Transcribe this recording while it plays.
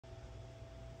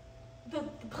The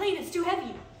plane is too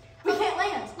heavy. We can't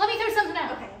land. Let me throw something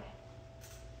out. Okay.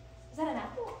 Is that an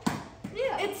apple?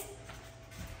 Yeah.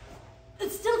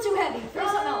 It's still too heavy. Throw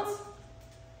something else.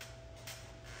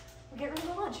 We'll get rid of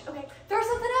the lunch. Okay. Throw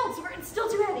something else. It's still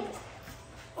too heavy.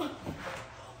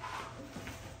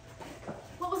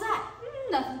 What was that?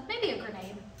 Nothing. Maybe a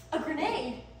grenade. A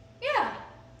grenade? Yeah.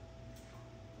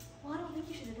 Well, I don't think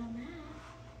you should have done that.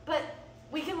 But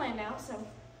we can land now, so.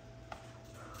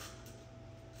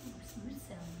 Smooth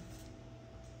sailing.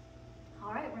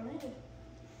 All right, we're landed.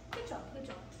 Good job. Good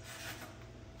job.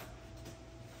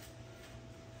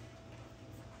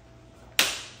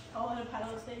 Calling a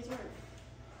pilot's day's work.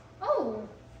 Oh.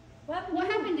 What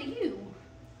happened to you?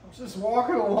 I was just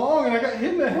walking along and I got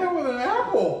hit in the head with an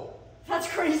apple. That's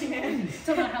crazy, man.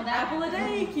 Don't know how that Apple a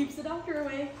happened. day keeps the doctor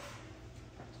away.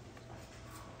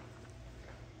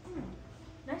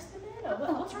 Nice banana.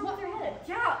 What's wrong with your head?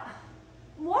 Yeah,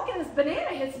 walking this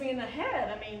banana hits me in the head.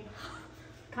 I mean,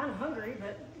 kind of hungry,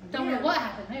 but Don't know what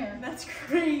happened there. That's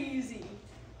crazy.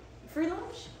 Free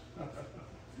lunch?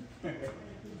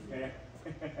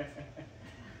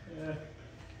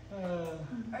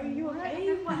 Are you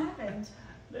okay? What happened?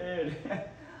 Dude,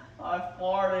 I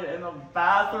farted and the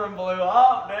bathroom blew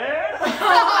up, dude.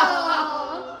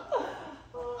 Oh.